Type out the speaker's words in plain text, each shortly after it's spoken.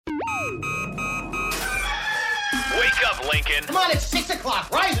Wake up, Lincoln. Come on, it's 6 o'clock.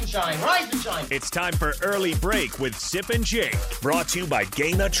 Rise and shine, rise and shine. It's time for Early Break with Sip and Jake. Brought to you by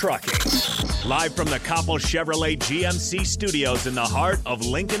Gaina Trucking. Live from the Coppel Chevrolet GMC studios in the heart of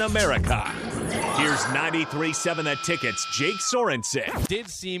Lincoln, America. Here's 93.7 The Ticket's Jake Sorensen. Did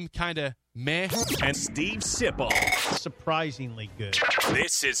seem kind of meh. And Steve Sipple. Surprisingly good.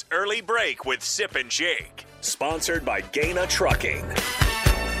 This is Early Break with Sip and Jake. Sponsored by Gaina Trucking.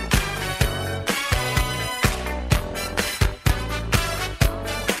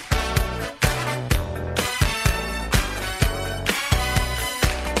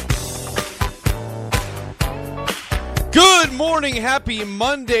 Good morning, happy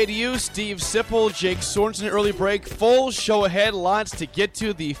Monday to you, Steve Sipple, Jake Sorensen, Early Break. Full show ahead, lots to get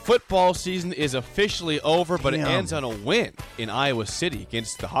to. The football season is officially over, but it ends on a win in Iowa City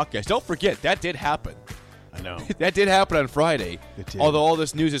against the Hawkeyes. Don't forget, that did happen. I know. That did happen on Friday, It did. although all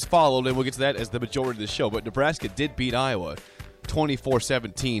this news is followed, and we'll get to that as the majority of the show. But Nebraska did beat Iowa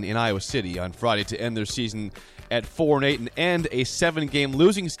 24-17 in Iowa City on Friday to end their season at 4-8 and end a 7-game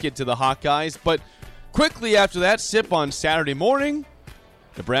losing skid to the Hawkeyes. But quickly after that, Sip, on Saturday morning,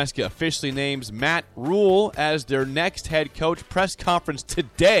 Nebraska officially names Matt Rhule as their next head coach. Press conference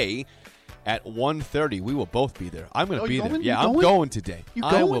today at 1:30. We will both be there. I'm going to be there. going? Yeah, You I'm going? going today. You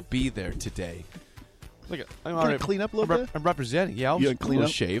I going? will be there today. Look, I'm gonna clean up a little bit? I'm representing. Yeah, I'll You gonna clean little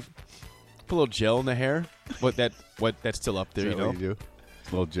up? shave, put a little gel in the hair. That's still up there, Is you that know. what you do?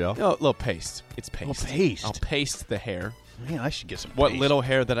 A little gel? No, a little paste. It's paste. Oh, paste. I'll paste the hair. Man, I should get some What paste. little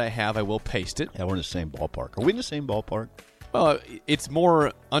hair that I have, I will paste it. Yeah, we're in the same ballpark. Are we in the same ballpark? Well, it's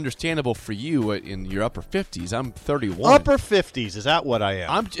more understandable for you in your upper 50s. I'm 31. Upper 50s. Is that what I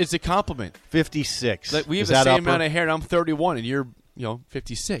am? It's a compliment. 56. Like, we have Is the that same upper? amount of hair, and I'm 31, and you're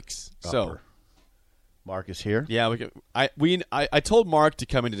 56. So. Upper. Mark is here? Yeah, I told Mark to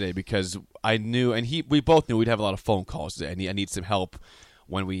come in today because I knew, and we both knew we'd have a lot of phone calls today. I need some help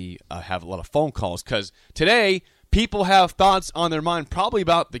when we have a lot of phone calls, because today people have thoughts on their mind, probably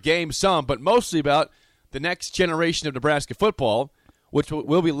about the game, some, but mostly about the next generation of Nebraska football, which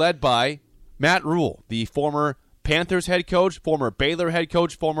will be led by Matt Rhule, the former Panthers head coach, former Baylor head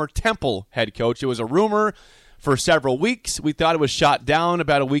coach, former Temple head coach. It was a rumor for several weeks. We thought it was shot down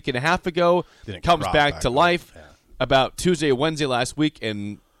about a week and a half ago. Didn't Comes crop back back to up. life Yeah. about Tuesday, Wednesday last week,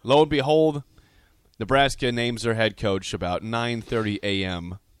 and lo and behold, Nebraska names their head coach about 9:30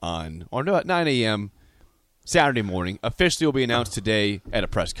 a.m. or no, at 9 a.m. Saturday morning. Officially will be announced today at a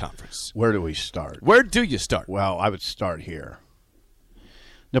press conference. Where do we start? Where do you start? Well, I would start here.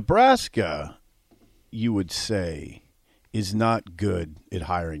 Nebraska, you would say, is not good at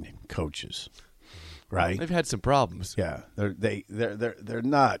hiring coaches, right? They've had some problems. Yeah, they're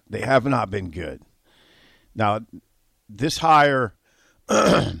not. They have not been good. Now, this hire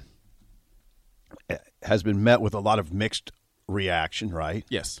has been met with a lot of mixed reaction, right?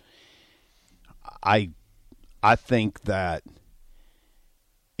 Yes. I think that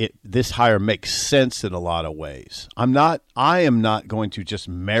this hire makes sense in a lot of ways. I am not going to just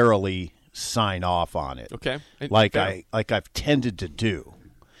merrily sign off on it. Okay. Like Fair. I've tended to do.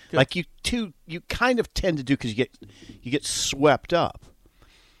 Good. Like you kind of tend to do because you get swept up.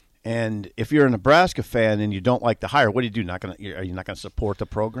 And if you're a Nebraska fan and you don't like the hire, what do? Are you not going to support the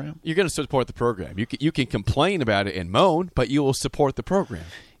program? You're going to support the program. You can complain about it and moan, but you will support the program.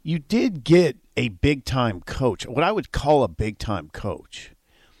 You did get a big-time coach, what I would call a big-time coach,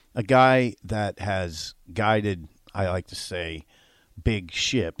 a guy that has guided, I like to say, big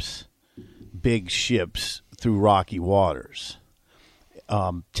ships through rocky waters.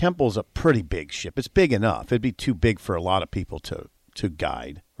 Temple's a pretty big ship. It's big enough. It'd be too big for a lot of people to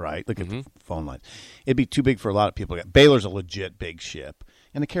guide, right? Look at the phone line. It'd be too big for a lot of people. Baylor's a legit big ship,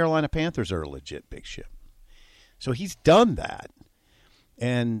 and the Carolina Panthers are a legit big ship. So he's done that.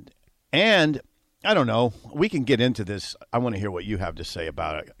 And I don't know. We can get into this. I want to hear what you have to say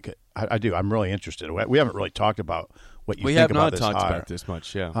about it. I do. I'm really interested. We haven't really talked about what you think about this hire. We have not talked about this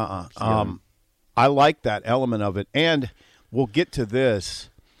much, yeah. I like that element of it, and we'll get to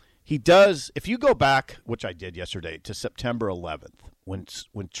this. He does. If you go back, which I did yesterday, to September 11th, when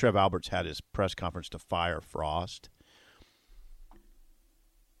Trev Alberts had his press conference to fire Frost,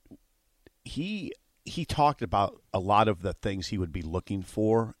 he talked about a lot of the things he would be looking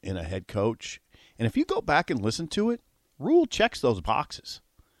for in a head coach. And if you go back and listen to it, Rhule checks those boxes.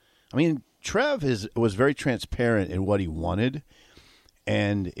 I mean, Trev was very transparent in what he wanted.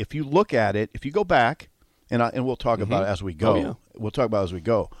 And if you look at it, if you go back, and we'll talk about it as we go. Oh, yeah. We'll talk about it as we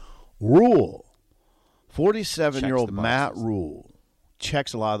go. Rhule, 47-year-old Checks the Matt boxes. Rhule,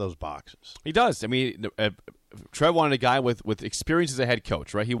 checks a lot of those boxes. He does. I mean, Trev wanted a guy with experience as a head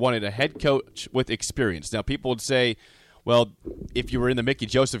coach, right? He wanted a head coach with experience. Now, people would say, well, if you were in the Mickey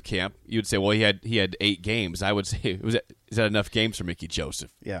Joseph camp, you'd say, well, he had 8 games. I would say, is that enough games for Mickey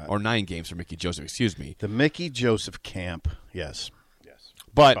Joseph? Yeah. Or 9 games for Mickey Joseph, excuse me. The Mickey Joseph camp, yes.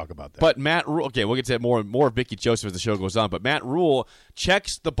 But, talk about that. But Matt Rule, okay, we'll get to that more of Mickey Joseph as the show goes on, but Matt Rule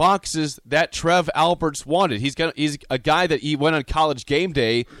checks the boxes that Trev Alberts wanted. He's a guy that he went on College game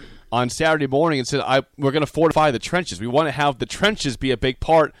day on Saturday morning and said, we're going to fortify the trenches. We want to have the trenches be a big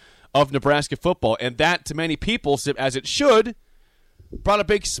part of Nebraska football. And that, to many people, as it should, brought a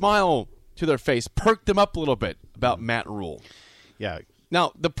big smile to their face, perked them up a little bit about Matt Rule. Yeah.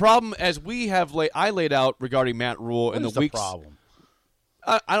 Now, the problem, as we have I laid out regarding Matt Rule in the weeks. What is the problem?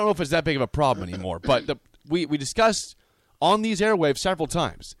 I don't know if it's that big of a problem anymore, but we discussed on these airwaves several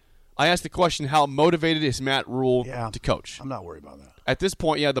times. I asked the question, how motivated is Matt Rule to coach? I'm not worried about that. At this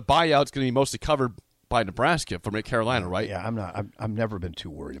point, the buyout's going to be mostly covered by Nebraska from North Carolina, right? Yeah, I'm not. I've never been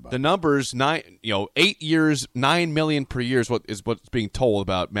too worried about the numbers. 8 years, $9 million per year is what's being told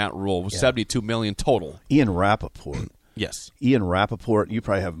about Matt Rule. Was $72 million total. Ian Rappaport. Yes, Ian Rappaport. You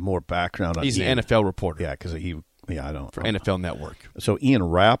probably have more background on. He's Ian. an NFL reporter. Yeah, because he. Yeah, I don't. For NFL Network. So Ian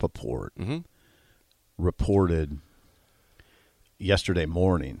Rappaport reported yesterday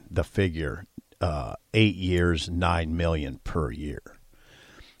morning the figure 8 years, $9 million per year.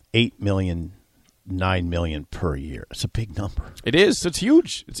 8 million, $9 million per year. It's a big number. It is. It's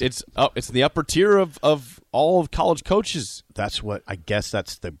huge. It's in the upper tier of all of college coaches. That's what I guess.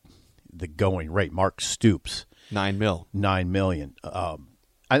 That's the going rate. Mark Stoops, $9 million.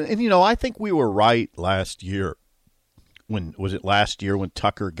 I think we were right last year. When was it last year when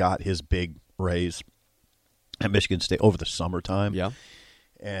Tucker got his big raise at Michigan State over the summertime? Yeah.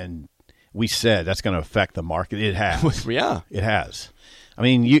 And we said that's going to affect the market. It has. Yeah. It has. I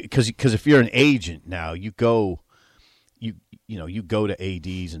mean, because if you're an agent now, you go to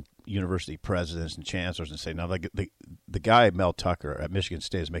ADs and university presidents and chancellors and say, now the guy Mel Tucker at Michigan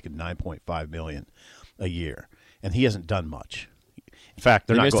State is making $9.5 million a year, and he hasn't done much. In fact,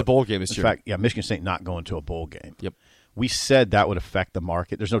 they're not missed a bowl game this year. In fact, Michigan State not going to a bowl game. Yep. We said that would affect the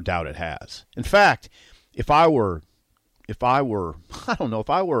market. There's no doubt it has. In fact, if I were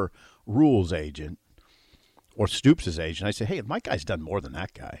Rule's agent or Stoops' agent, I say, hey, my guy's done more than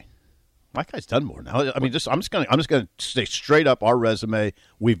that guy. My guy's done more now. I mean, I'm just gonna say straight up our resume.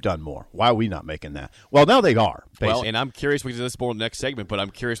 We've done more. Why are we not making that? Well, now they are. Basically. Well, and I'm curious. We can do this more in the next segment, but I'm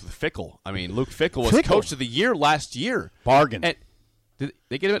curious with Fickell. I mean, Luke Fickell was Coach of the Year last year. Bargain. And did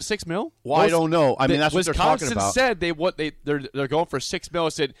they get him at $6 million? Well, I don't know. I mean, that's what they're talking about. Wisconsin said they're going for $6 million.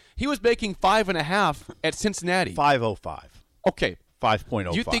 Said he was making $5.5 at Cincinnati. 5.05. Okay.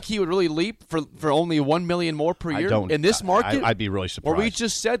 5.05. Do you think he would really leap for only $1 million more per year in this market? I'd be really surprised. Or we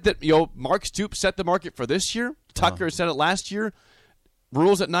just said that Mark Stoops set the market for this year. Tucker said it last year.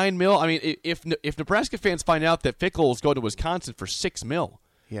 Rules at $9 million. I mean, if Nebraska fans find out that Fickell's going to Wisconsin for $6 million,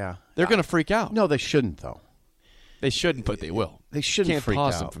 they're going to freak out. No, they shouldn't though. They shouldn't, but they will. They shouldn't Can't freak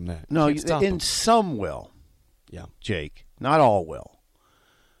pause out them from that. No, and some will. Yeah, Jake, not all will.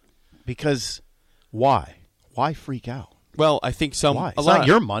 Because why? Why freak out? Well, I think some. Why? It's not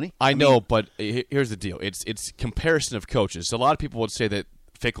your money. I know, but here's the deal. It's comparison of coaches. So a lot of people would say that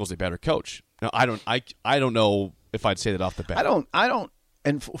Fickell's a better coach. Now, I don't know if I'd say that off the bat. I don't.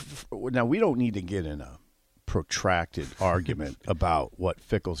 And now we don't need to get in a protracted argument about what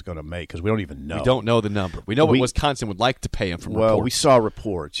Fickell's going to make because we don't even know. We don't know the number. We know what Wisconsin would like to pay him from reports. Well, we saw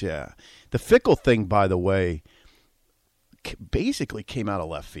reports, yeah. The Fickell thing, by the way, basically came out of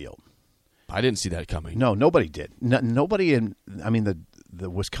left field. I didn't see that coming. No, nobody did. Nobody the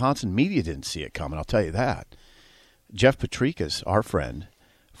Wisconsin media didn't see it coming, I'll tell you that. Jeff Petrikis, our friend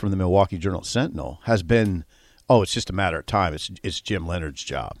from the Milwaukee Journal-Sentinel, has been, it's just a matter of time. It's Jim Leonard's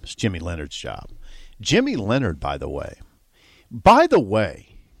job. It's Jimmy Leonard's job. Jimmy Leonard, by the way,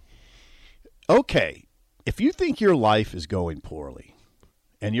 okay, if you think your life is going poorly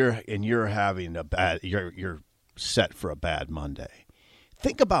and you're having you're set for a bad Monday,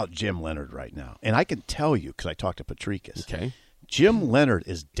 think about Jim Leonard right now. And I can tell you because I talked to Petrikis. Okay. Jim Leonard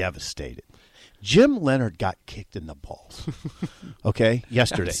is devastated. Jim Leonard got kicked in the balls. Okay,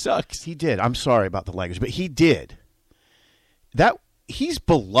 yesterday. That sucks. He did. I'm sorry about the language, but he did. He's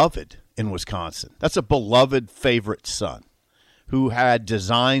beloved in Wisconsin. That's a beloved favorite son who had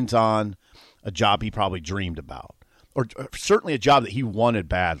designs on a job he probably dreamed about, or certainly a job that he wanted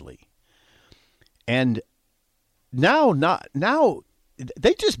badly. And now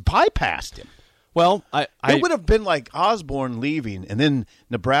they just bypassed him. Well, it would have been like Osborne leaving and then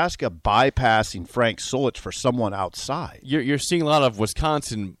Nebraska bypassing Frank Solich for someone outside. You're seeing a lot of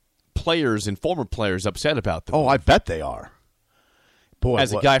Wisconsin players and former players upset about them. Oh, I bet they are. Boy,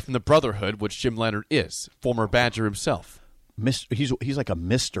 As a guy from the Brotherhood, which Jim Leonard is, former Badger himself. He's like a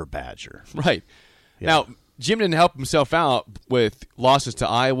Mr. Badger. Right. Yeah. Now, Jim didn't help himself out with losses to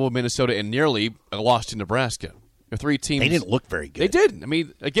Iowa, Minnesota, and nearly a loss to Nebraska. The three teams. They didn't look very good. They didn't. I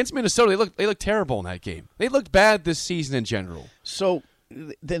mean, against Minnesota, they looked terrible in that game. They looked bad this season in general. So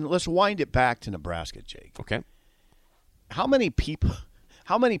then let's wind it back to Nebraska, Jake. Okay. How many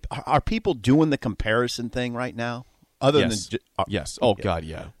are people doing the comparison thing right now? Other Yes. than Yes. Oh, God,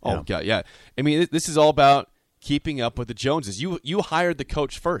 yeah. Oh, Yeah. God, yeah. I mean, this is all about keeping up with the Joneses. You hired the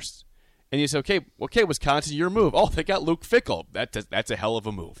coach first. And you say, okay, Wisconsin, your move. Oh, they got Luke Fickell. That's a hell of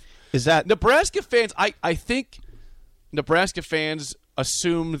a move. Is that Nebraska fans, I think Nebraska fans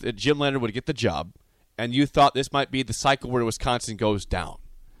assumed that Jim Leonard would get the job, and you thought this might be the cycle where Wisconsin goes down.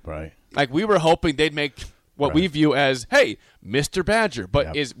 right? Like, we were hoping they'd make what we view as, hey, Mr. Badger,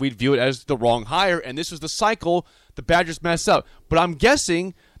 but Yep. we'd view it as the wrong hire, and this was the cycle the Badgers mess up. But I'm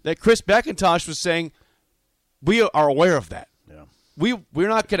guessing that Chris McIntosh was saying, we are aware of that. Yeah. We're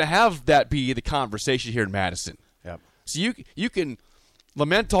not going to have that be the conversation here in Madison. Yep. So you can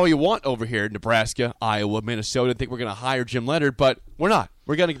lament all you want over here in Nebraska, Iowa, Minnesota, and think we're going to hire Jim Leonard, but we're not.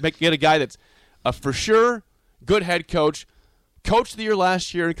 We're going to get a guy that's a for sure good head coach of the year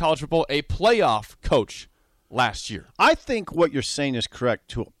last year in college football, a playoff coach last year. I think what you're saying is correct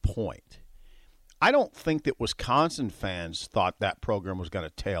to a point. I don't think that Wisconsin fans thought that program was going to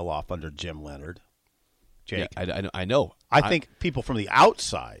tail off under Jim Leonard. Jake, Yeah, I know. I think people from the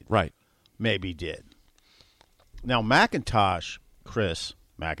outside Right. maybe did. Now, Chris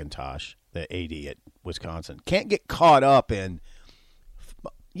McIntosh, the AD at Wisconsin, can't get caught up in.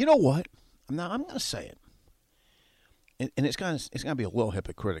 You know what? I'm going to say it, and it's going to be a little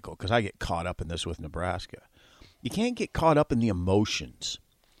hypocritical because I get caught up in this with Nebraska. You can't get caught up in the emotions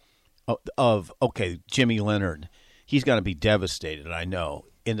of okay, Jimmy Leonard. He's going to be devastated. I know,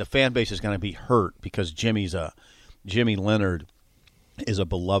 and the fan base is going to be hurt because Jimmy Leonard is a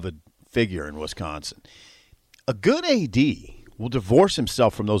beloved figure in Wisconsin. A good AD will divorce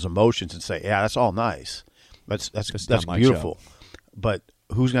himself from those emotions and say, "Yeah, that's all nice. That's not my beautiful." job. But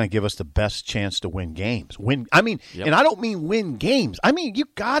who's going to give us the best chance to win games? And I don't mean win games. I mean you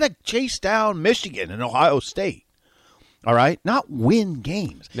got to chase down Michigan and Ohio State. All right, not win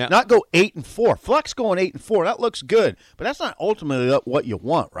games, Now- not go 8-4. Flex going 8-4, that looks good, but that's not ultimately what you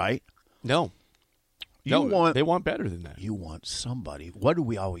want, right? No. They want better than that. You want somebody. What do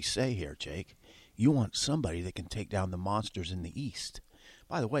we always say here, Jake? You want somebody that can take down the monsters in the East.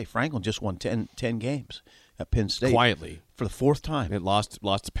 By the way, Franklin just won 10 games at Penn State. Quietly. For the fourth time. It lost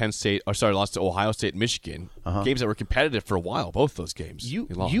to Penn State. Lost to Ohio State and Michigan. Games that were competitive for a while, both those games. You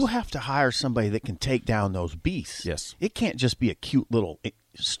he lost. have to hire somebody that can take down those beasts. Yes. It can't just be a cute little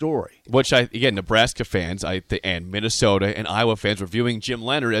story. Which, Nebraska fans and Minnesota and Iowa fans were viewing Jim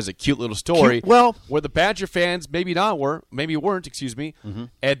Leonard as a cute little story. Where the Badger fans maybe weren't,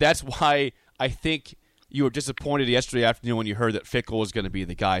 and that's why I think you were disappointed yesterday afternoon when you heard that Fickell was going to be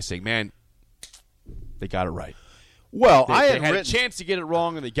the guy saying, man, they got it right. Well, They had a chance to get it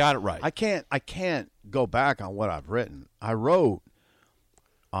wrong, and they got it right. I can't go back on what I've written. I wrote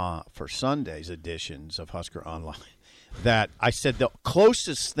for Sunday's editions of Husker Online that I said the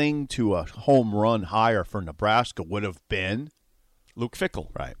closest thing to a home run hire for Nebraska would have been Luke Fickell.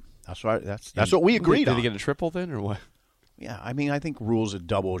 right. That's right. That's what we agreed Did on. he get a triple then, or what? Yeah, I mean, I think rules of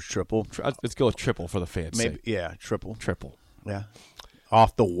double is triple. Let's go with triple for the fans' Maybe, sake. yeah, triple. Triple. Yeah,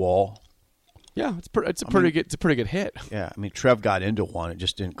 off the wall. Yeah, it's a pretty good hit. Yeah, I mean, Trev got into one; it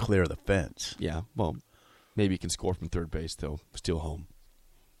just didn't clear the fence. Yeah, well, maybe he can score from third base though, still home.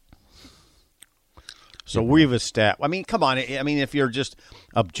 So we've established. I mean, come on. I mean, if you're just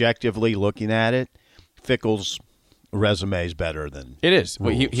objectively looking at it, Fickell's resume is better than It is.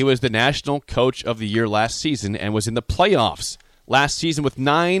 Well, rules. he was the National Coach of the Year last season and was in the playoffs last season with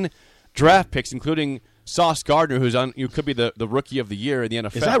 9 draft picks, including Sauce Gardner, who could be the Rookie of the Year in the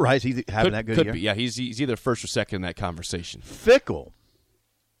NFL. Is that right? Is he having that good could year? be. Yeah, he's either first or second in that conversation. Fickell.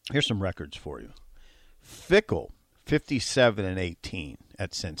 Here's some records for you. Fickell, 57-18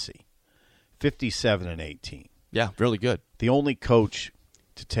 at Cincy. 57-18. Yeah, really good. The only coach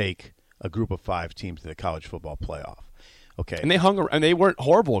to take a group of 5 teams to the college football playoff. Okay. And they weren't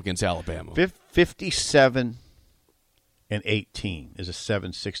horrible against Alabama. 57-18 is a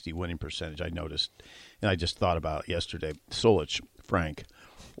 760 winning percentage. I noticed, and I just thought about it yesterday. Solich, Frank,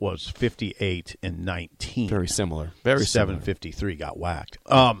 was 58-19. Very similar. Very similar. 753 got whacked.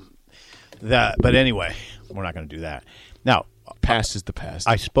 But anyway, we're not going to do that. Now, past is the past.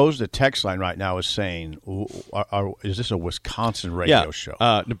 I suppose the text line right now is saying, "Is this a Wisconsin radio show?"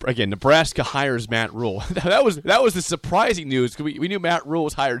 Again, Nebraska hires Matt Rule. that was the surprising news. We knew Matt Rule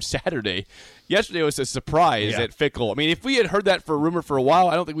was hired Saturday. Yesterday was a surprise at Fickell. I mean, if we had heard that for a rumor for a while,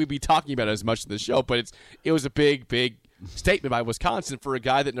 I don't think we'd be talking about it as much in the show. But it was a big statement by Wisconsin for a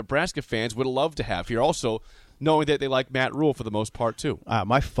guy that Nebraska fans would love to have here. Also, knowing that they like Matt Rule for the most part too.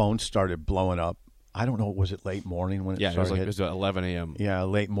 My phone started blowing up. I don't know. Was it late morning when it started? It was 11 a.m. Yeah,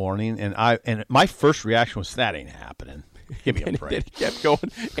 late morning, and my first reaction was, "That ain't happening." Give me a break. It kept going,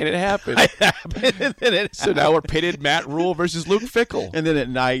 and it happened. So now we're pitted Matt Rule versus Luke Fickell. And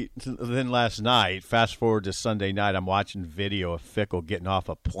then last night, fast forward to Sunday night, I'm watching video of Fickell getting off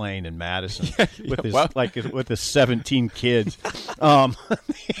a plane in Madison with his 17 kids. I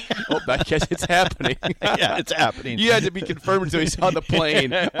guess it's happening. Yeah, it's happening. You had to be confirmed until you saw the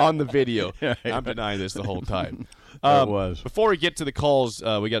plane on the video. I'm denying this the whole time. It was. Before we get to the calls,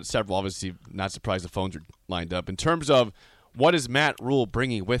 we got several. Obviously, not surprised the phones are lined up. In terms of what is Matt Rule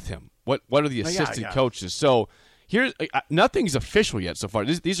bringing with him? What are the assistant coaches? So here's nothing's official yet so far.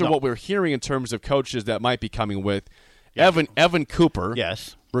 These are what we're hearing in terms of coaches that might be coming with. Evan Cooper,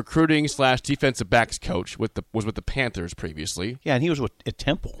 yes, recruiting / defensive backs coach was with the Panthers previously. Yeah, and he was at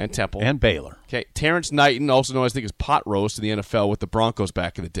Temple and Baylor. Okay, Terrence Knighton, also known as Pot Roast in the NFL with the Broncos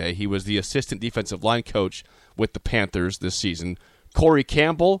back in the day. He was the assistant defensive line coach with the Panthers this season. Corey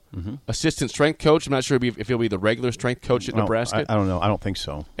Campbell, assistant strength coach. I'm not sure if he'll be the regular strength coach at Nebraska. I don't know. I don't think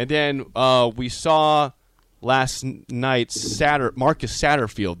so. And then we saw last night Marcus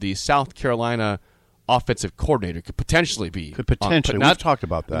Satterfield, the South Carolina offensive coordinator, could potentially be. We've talked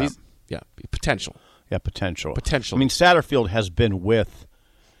about that. Potential. Yeah, potential. Potential. I mean, Satterfield has been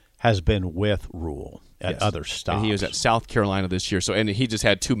with Rule at other stops. And he was at South Carolina this year. And he just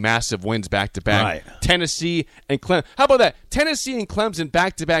had 2 massive wins back-to-back. Right. Tennessee and Clemson. How about that? Tennessee and Clemson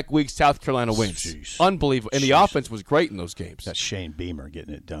back-to-back weeks, South Carolina wins. Jeez. Unbelievable. And the offense was great in those games. That's Shane Beamer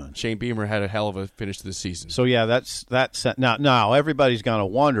getting it done. Shane Beamer had a hell of a finish to the season. So, yeah, that's now everybody's going to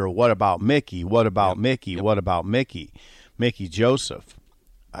wonder, what about Mickey? What about Mickey? What about Mickey? Mickey Joseph.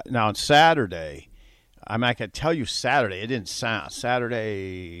 Now, on Saturday, I could tell you Saturday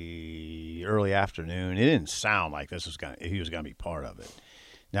early afternoon, it didn't sound like he was going to be part of it.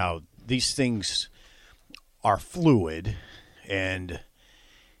 Now, these things are fluid, and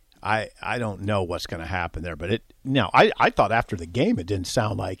I don't know what's going to happen there. But I thought after the game it didn't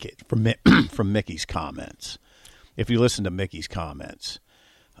sound like it from Mickey's comments. If you listen to Mickey's comments,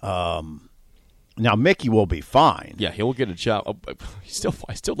 now Mickey will be fine. Yeah, he will get a job.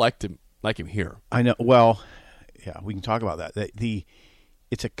 I still like him here. I know. Well, yeah, we can talk about that.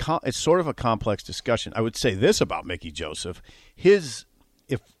 It's sort of a complex discussion. I would say this about Mickey Joseph: if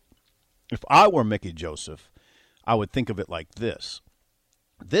I were Mickey Joseph, I would think of it like this: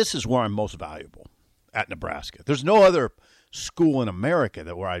 this is where I'm most valuable at Nebraska. There's no other school in America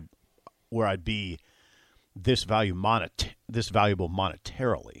where I'd be this valuable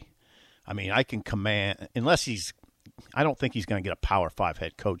monetarily. I mean, I can command I don't think he's going to get a Power 5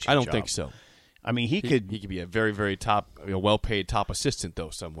 head coach. I don't think so. I mean, he could be a very, very top, well-paid top assistant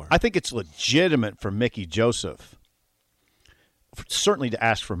though somewhere. I think it's legitimate for Mickey Joseph, certainly to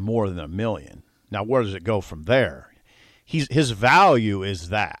ask for more than $1 million. Now, where does it go from there? His value is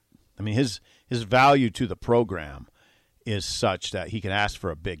that. I mean, his value to the program is such that he can ask for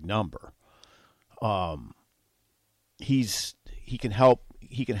a big number. He can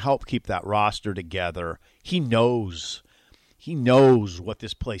help keep that roster together. He knows what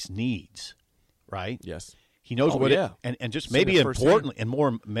this place needs, right? Yes. He knows and just maybe importantly, and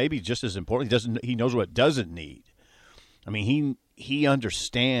more maybe just as important, he knows what it doesn't need. I mean, he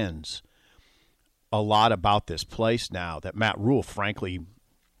understands a lot about this place now that Matt Rule, frankly,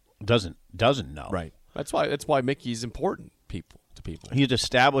 doesn't know. Right. That's why Mickey's important to people. He's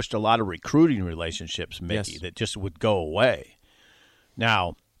established a lot of recruiting relationships, Mickey, that just would go away.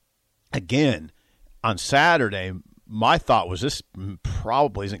 Now, again, on Saturday, my thought was this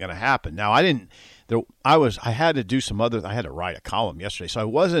probably isn't going to happen. Now, I had to do I had to write a column yesterday, so I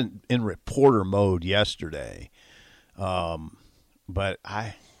wasn't in reporter mode yesterday. But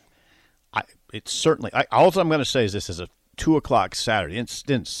it's certainly, all I'm going to say is this is a 2:00 Saturday. It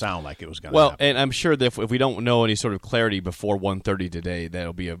didn't sound like it was going to happen. Well, and I'm sure that if we don't know any sort of clarity before 1:30 today,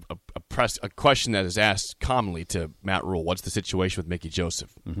 that'll be a question that is asked commonly to Matt Rule. What's the situation with Mickey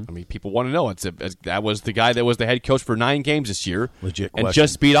Joseph? Mm-hmm. I mean, people want to know. That was the guy that was the head coach for 9 games this year. Legit question. And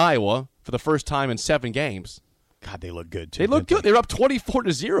just beat Iowa for the first time in 7 games. God, they look good, too. They look good. They were up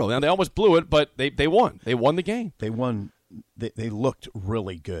 24-0. Now, they almost blew it, but they won. They won the game. They won. They looked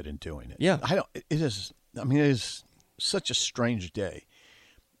really good in doing it. Yeah. It is such a strange day,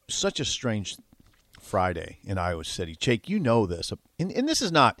 such a strange Friday in Iowa City. Jake, you know this, and this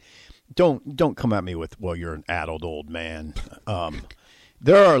is not. Don't come at me with, well, you're an adult old man.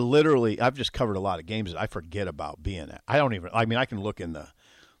 There are literally, I've just covered a lot of games that I forget about being at. I can look in the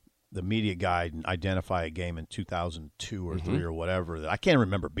media guide and identify a game in 2002 or 3 or whatever that I can't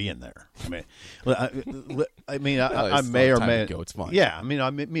remember being there. I may or may ago. It's fine. Yeah, me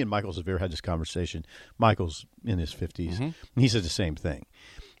and Michael Severe had this conversation. Michael's in his 50s, and he said the same thing.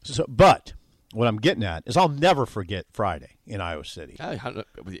 But what I'm getting at is I'll never forget Friday in Iowa City.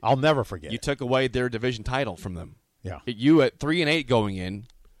 I'll never forget. You took away their division title from them. Yeah. You at 3-8 going in,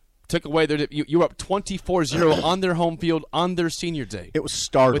 took away you were up 24-0 on their home field on their senior day. It was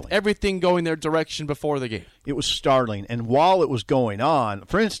startling. With everything going their direction before the game. It was startling. And while it was going on,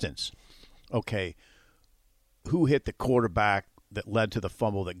 for instance, who hit the quarterback that led to the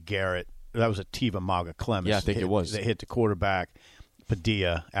fumble that Garrett, that was a Tiva Maga Clemens. Yeah, I think it was. They hit the quarterback,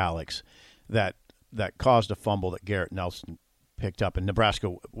 Padilla, Alex, that caused a fumble that Garrett Nelson picked up, and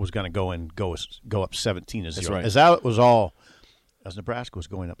Nebraska was going to go up 17-0. That's right. As Nebraska was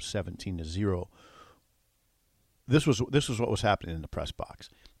going up 17-0, this was what was happening in the press box.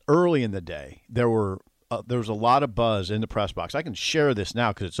 Early in the day, there was a lot of buzz in the press box. I can share this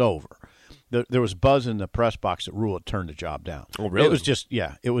now because it's over. There was buzz in the press box that Rule had turned the job down. Oh, really? It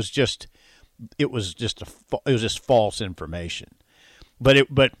was just false information. But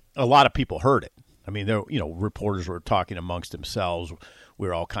a lot of people heard it. I mean, reporters were talking amongst themselves. We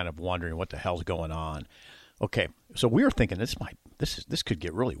were all kind of wondering what the hell's going on. Okay, so we were thinking this could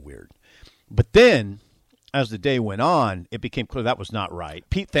get really weird. But then, as the day went on, it became clear that was not right.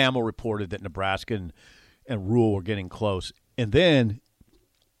 Pete Thamel reported that Nebraska and Rule were getting close. And then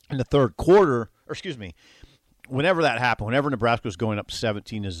in the third quarter, whenever that happened, whenever Nebraska was going up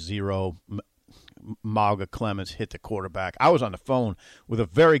 17-0, Maga Clemens hit the quarterback, I was on the phone with a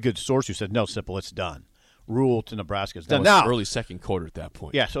very good source who said, no, Sipple, it's done. Rule to Nebraska is done. That was early second quarter at that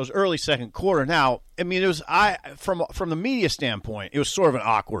point. Yeah, so it was early second quarter. Now, it was from the media standpoint, it was sort of an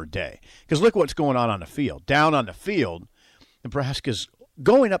awkward day because look what's going on the field. Down on the field, Nebraska's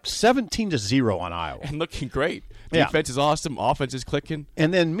going up 17-0 on Iowa and looking great. Defense is awesome. Offense is clicking.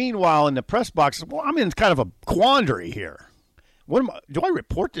 And then meanwhile in the press box, well, I'm in kind of a quandary here. Do I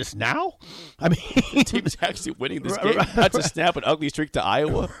report this now? I mean, the team is actually winning this game. That's a snap an ugly streak to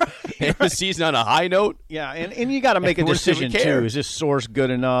Iowa. And the season on a high note. Yeah, and you got to make a decision too. Is this source good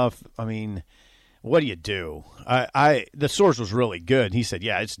enough? I mean, what do you do? The source was really good. He said,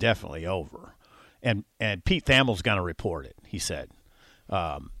 yeah, it's definitely over. And Pete Thamel's going to report it. He said.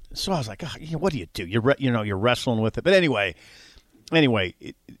 So I was like, what do you do? You're wrestling with it. But anyway,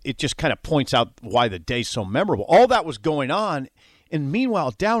 it just kind of points out why the day's so memorable. All that was going on, and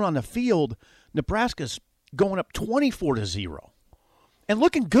meanwhile, down on the field, Nebraska's going up 24-0 and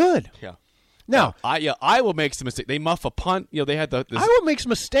looking good. Yeah. Now, Iowa makes a mistake. They muff a punt. They had Iowa makes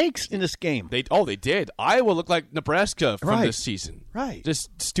mistakes in this game. They did. Iowa looked like Nebraska from this season. Right. Just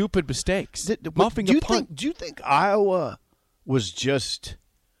stupid mistakes. Muffing a punt. Do you think Iowa did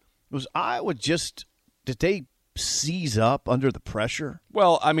they seize up under the pressure?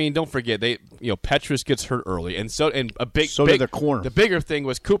 Well, I mean, don't forget Petrus gets hurt early, and did their corner. The bigger thing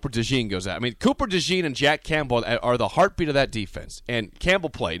was Cooper DeJean goes out. I mean, Cooper DeJean and Jack Campbell are the heartbeat of that defense, and Campbell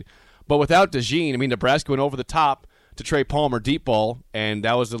played, but without DeJean, I mean, Nebraska went over the top to Trey Palmer deep ball, and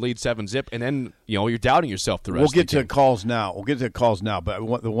that was the lead 7-zip, and then you're doubting yourself the rest. We'll get to the calls now.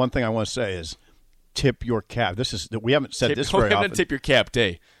 But the one thing I want to say is tip your cap. We haven't said this very often. Tip your cap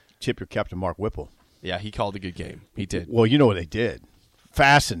day. Tip your cap to Mark Whipple. Yeah, he called a good game. He did. Well, you know what they did.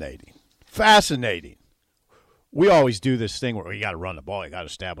 Fascinating. We always do this thing where you got to run the ball. You got to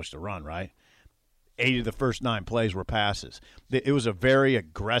establish the run, right? 8 of the first 9 plays were passes. It was a very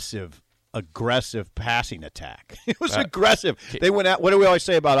aggressive passing attack. It was aggressive. They went out. What do we always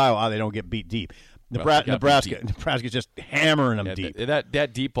say about Iowa? They don't get beat deep. Nebraska's just hammering them deep.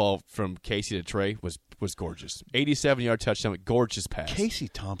 That deep ball from Casey to Trey was gorgeous. 87-yard touchdown, gorgeous pass. Casey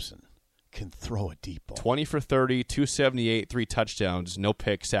Thompson can throw a deep ball. 20 for 30, 278, 3 touchdowns, no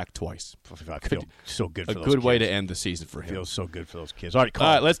pick, sacked twice. I feel so good for those kids. A good way to end the season for him. Feels so good for those kids. All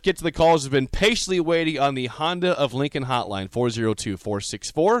right, let's get to the calls. We've been patiently waiting on the Honda of Lincoln hotline,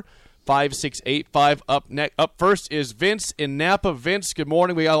 402-464-5685. Up first is Vince in Napa. Vince, good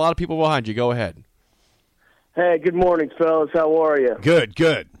morning. We got a lot of people behind you. Go ahead. Hey, good morning, fellas. How are you? Good.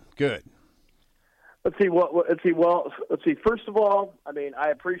 Let's see. First of all, I mean, I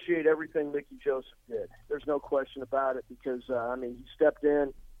appreciate everything Mickey Joseph did. There's no question about it because he stepped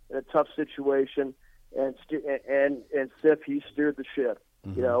in a tough situation, and Sif, he steered the ship.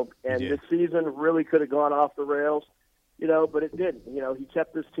 Mm-hmm. And this season really could have gone off the rails. but it didn't. He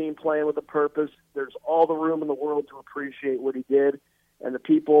kept this team playing with a purpose. There's all the room in the world to appreciate what he did. And the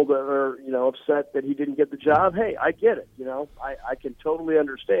people that are, upset that he didn't get the job, hey, I get it. I can totally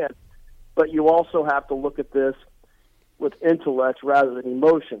understand. But you also have to look at this with intellect rather than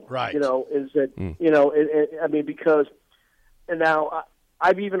emotion. Right. Is that, because, and now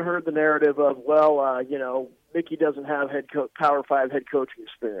I've even heard the narrative of, Mickey doesn't have Power 5 head coaching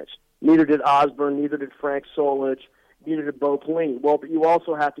experience. Neither did Osborne, neither did Frank Solich, neither did Bo Pelini. Well, but you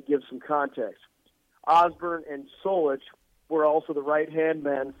also have to give some context. Osborne and Solich were also the right-hand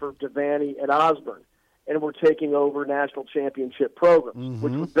men for Devaney and Osborne, and were taking over national championship programs,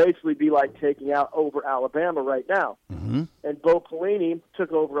 which would basically be like taking out over Alabama right now. And Bo Pelini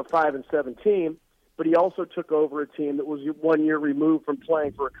took over a 5-7 team, but he also took over a team that was 1 year removed from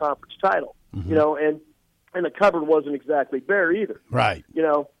playing for a conference title. And the cupboard wasn't exactly bare either. Right.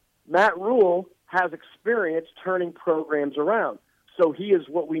 Matt Rule has experience turning programs around, so he is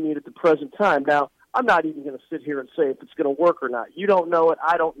what we need at the present time. Now, I'm not even going to sit here and say if it's going to work or not. You don't know it.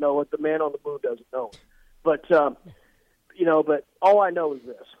 I don't know it. The man on the moon doesn't know it. But, but all I know is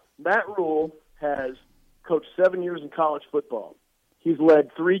this. Matt Rule has coached 7 years in college football. He's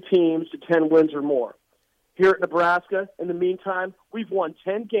led 3 teams to 10 wins or more. Here at Nebraska, in the meantime, we've won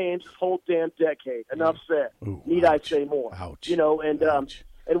 10 games this whole damn decade. Enough said. Ooh, Need ouch. I say more? Ouch.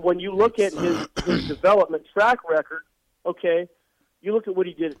 And when you look at his development track record, okay, you look at what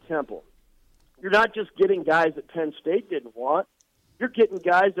he did at Temple. You're not just getting guys that Penn State didn't want. You're getting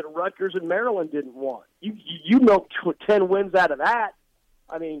guys that Rutgers and Maryland didn't want. You milked 10 wins out of that.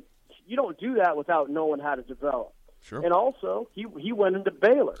 I mean, you don't do that without knowing how to develop. Sure. And also, he went into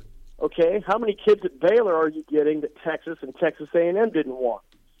Baylor. Okay, how many kids at Baylor are you getting that Texas and Texas A&M didn't want?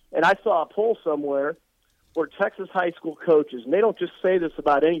 And I saw a poll somewhere where Texas high school coaches, and they don't just say this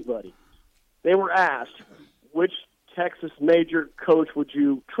about anybody, they were asked, which Texas major coach would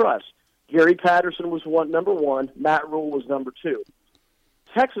you trust? Gary Patterson was number 1. Matt Rule was number 2.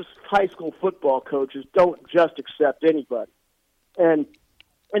 Texas high school football coaches don't just accept anybody. And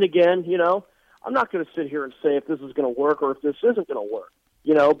again, I'm not going to sit here and say if this is going to work or if this isn't going to work,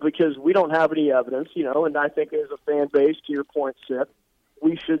 because we don't have any evidence, and I think as a fan base, to your point, Sip,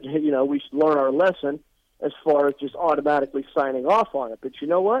 we should learn our lesson as far as just automatically signing off on it. But you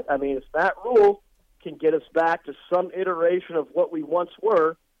know what? I mean, if Matt Rule can get us back to some iteration of what we once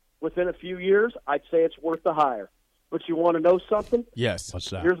were within a few years, I'd say it's worth the hire. But you want to know something? Yes.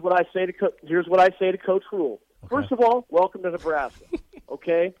 What's that? Here's what I say to Coach Rule. Okay. First of all, welcome to Nebraska.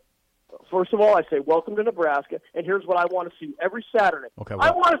 Okay? First of all, I say welcome to Nebraska, and here's what I want to see every Saturday. Okay, I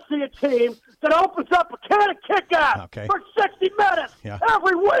want to see a team that opens up a can of kick-ass Okay. for 60 minutes Yeah.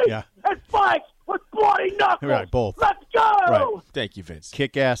 every week Yeah. and fights with bloody knuckles. Right, both. Let's go! Right. Thank you, Vince.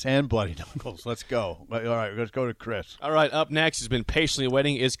 Kick ass and bloody knuckles. Let's go. All right, let's go to Chris. All right, up next has been patiently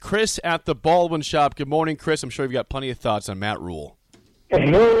waiting is Chris at the Baldwin Shop. Good morning, Chris. I'm sure you've got plenty of thoughts on Matt Rule.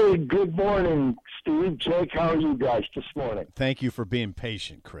 Hey, good morning, Steve. Jake, how are you guys this morning? Thank you for being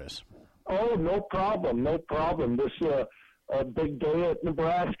patient, Chris. Oh, no problem, no problem. This is a big day at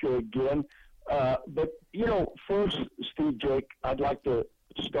Nebraska again. But, first, Steve, Jake, I'd like to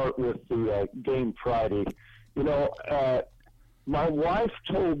start with the game Friday. My wife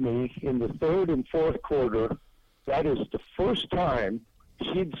told me in the third and fourth quarter that is the first time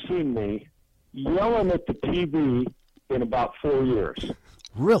she'd seen me yelling at the TV in about 4 years.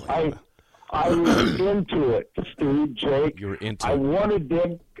 Really? I was into it, Steve, Jake. You were into I it.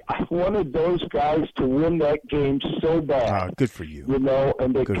 wanted those guys to win that game so bad. Good for you.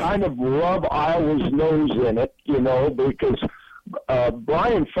 And they Good for kind of rub Iowa's nose in it, because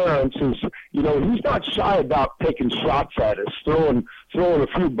Brian Ferentz is, he's not shy about taking shots at us, throwing a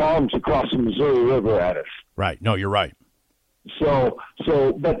few bombs across the Missouri River at us. Right. No, you're right. But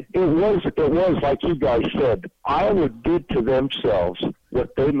it was like you guys said. Iowa did to themselves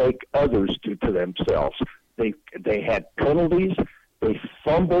what they make others do to themselves. They had penalties. They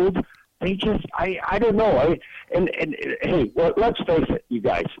fumbled. They just, I don't know. Hey, well, let's face it, you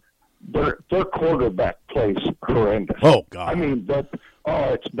guys. Their quarterback plays horrendous. Oh God. I mean,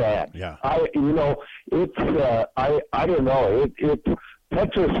 it's bad. Yeah. I don't know.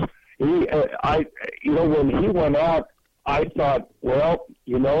 Texas. When he went out, I thought,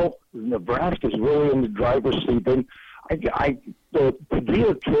 Nebraska's really in the driver's seat. And the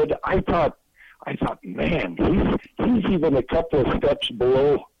Padilla kid, I thought, man, he's even a couple of steps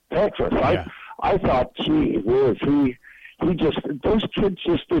below Texas. Yeah. I thought, gee whiz, those kids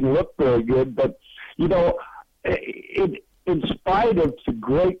just didn't look very good. But in spite of the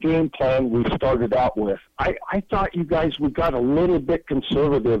great game plan we started out with, I thought you guys we got a little bit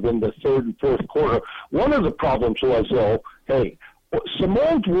conservative in the third and fourth quarter. One of the problems was, though, hey, some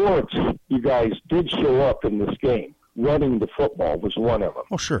old warts, you guys, did show up in this game. Running the football was one of them.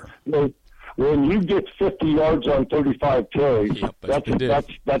 Oh, sure. When you get 50 yards on 35 carries,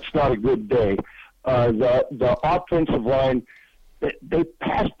 that's not a good day. The offensive line, they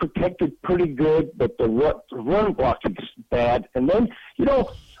pass protected pretty good, but the run blocking is bad. And then,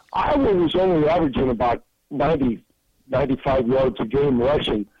 Iowa was only averaging about 95 yards a game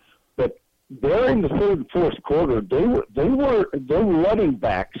rushing, but during the third and fourth quarter, their running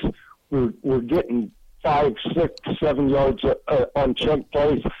backs were getting 5, 6, 7 yards on chunk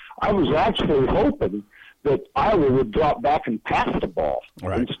plays. I was actually hoping that Iowa would drop back and pass the ball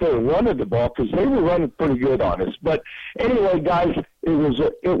instead of running the ball, because they were running pretty good on us. But anyway, guys, it was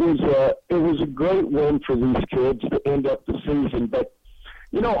a great win for these kids to end up the season. But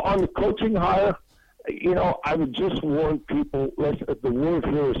on the coaching hire, I would just warn people. The word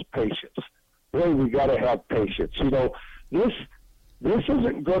here is patience. Really, we got to have patience. This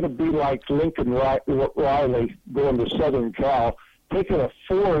isn't going to be like Lincoln Riley going to Southern Cal, taking a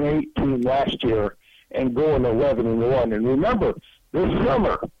 4-8 team last year and going 11-1. And remember, this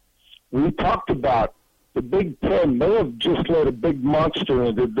summer we talked about the Big Ten may have just let a big monster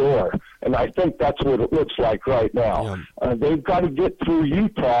in the door, and I think that's what it looks like right now. Yeah. They've got to get through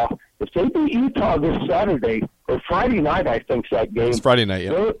Utah. If they beat Utah this Saturday or Friday night, I think's that game. It's Friday night.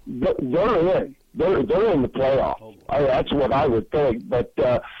 Yeah, they're in. They're in the playoff. That's what I would think. But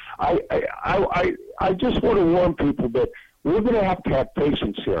I just want to warn people that we're going to have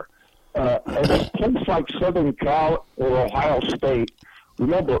patience here. And a place like Southern Cal or Ohio State,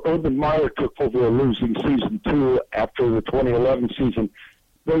 remember, Urban Meyer took over a losing season, too, after the 2011 season.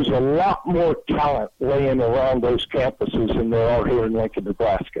 There's a lot more talent laying around those campuses than there are here in Lincoln,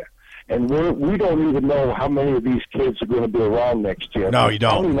 Nebraska. And we don't even know how many of these kids are going to be around next year. No, you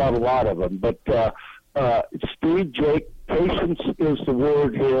don't. Probably not a lot of them. But Steve, Jake, patience is the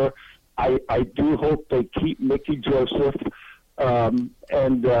word here. I do hope they keep Mickey Joseph. And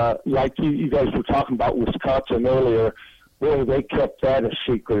like you guys were talking about Wisconsin earlier, boy, they kept that a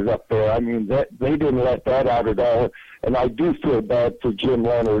secret up there. I mean, they didn't let that out at all. And I do feel bad for Jim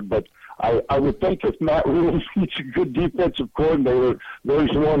Leonard, but I would think if Matt Rhule needs a good defensive coordinator,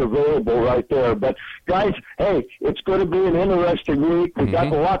 there's one available right there. But, guys, hey, it's going to be an interesting week. We've got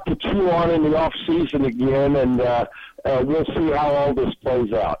a lot to chew on in the off season again, and we'll see how all this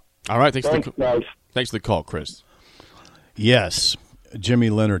plays out. All right, thanks guys. Thanks for the call, Chris. Yes,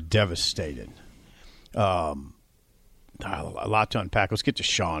 Jimmy Leonard devastated. A lot to unpack. Let's get to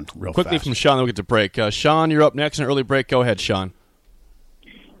Sean real quickly fast. From Sean, then we'll get to break. Sean, you're up next in an early break. Go ahead, Sean.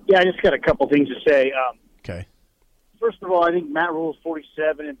 Yeah, I just got a couple things to say. Okay. First of all, I think Matt Rhule's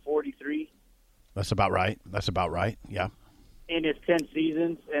 47-43. That's about right. Yeah. In his 10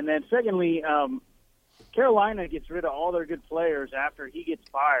 seasons. And then secondly, Carolina gets rid of all their good players after he gets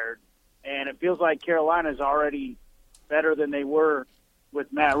fired. And it feels like Carolina's already better than they were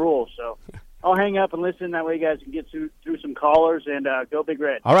with Matt Rhule. So I'll hang up and listen. That way you guys can get through some callers and go Big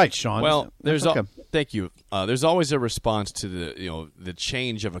Red. All right, Sean. Well, thank you. There's always a response to the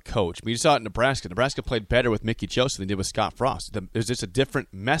change of a coach. I mean, you saw it in Nebraska. Nebraska played better with Mickey Joseph than they did with Scott Frost. There's just a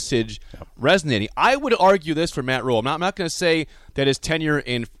different message resonating. I would argue this for Matt Rhule. I'm not going to say that his tenure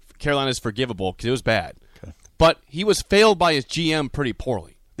in Carolina is forgivable because it was bad. Okay. But he was failed by his GM pretty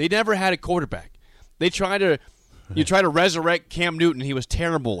poorly. They never had a quarterback. They tried to resurrect Cam Newton. He was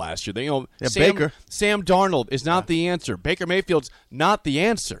terrible last year. Sam Darnold is not the answer. Baker Mayfield's not the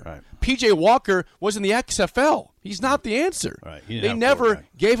answer. Right. P.J. Walker was in the XFL. He's not the answer. Right. They never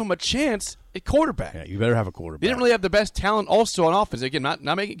gave him a chance at quarterback. Yeah, you better have a quarterback. They didn't really have the best talent also on offense. Again, not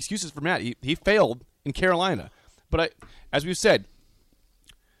making excuses for Matt. He failed in Carolina. But as we've said,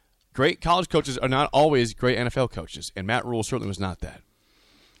 great college coaches are not always great NFL coaches, and Matt Rhule certainly was not that.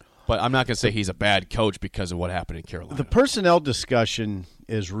 But I'm not going to say he's a bad coach because of what happened in Carolina. The personnel discussion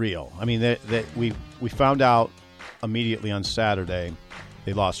is real. I mean, we found out immediately on Saturday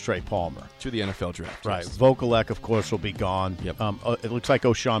they lost Trey Palmer to the NFL draft. Right. Vokalek, of course, will be gone. Yep. It looks like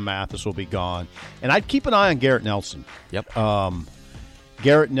O'Shawn Mathis will be gone. And I'd keep an eye on Garrett Nelson. Yep.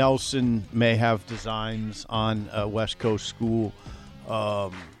 Garrett Nelson may have designs on West Coast School.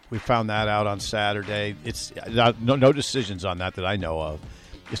 We found that out on Saturday. It's no decisions on that I know of.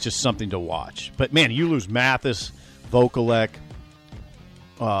 It's just something to watch. But, man, you lose Mathis, Vokalek,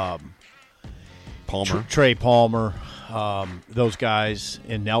 Palmer. Trey Palmer. those guys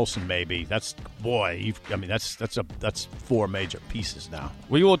in Nelson, maybe. That's four major pieces now.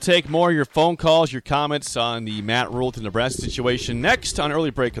 We will take more of your phone calls, your comments on the Matt Rhule to Nebraska situation next on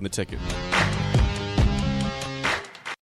Early Break on the Ticket.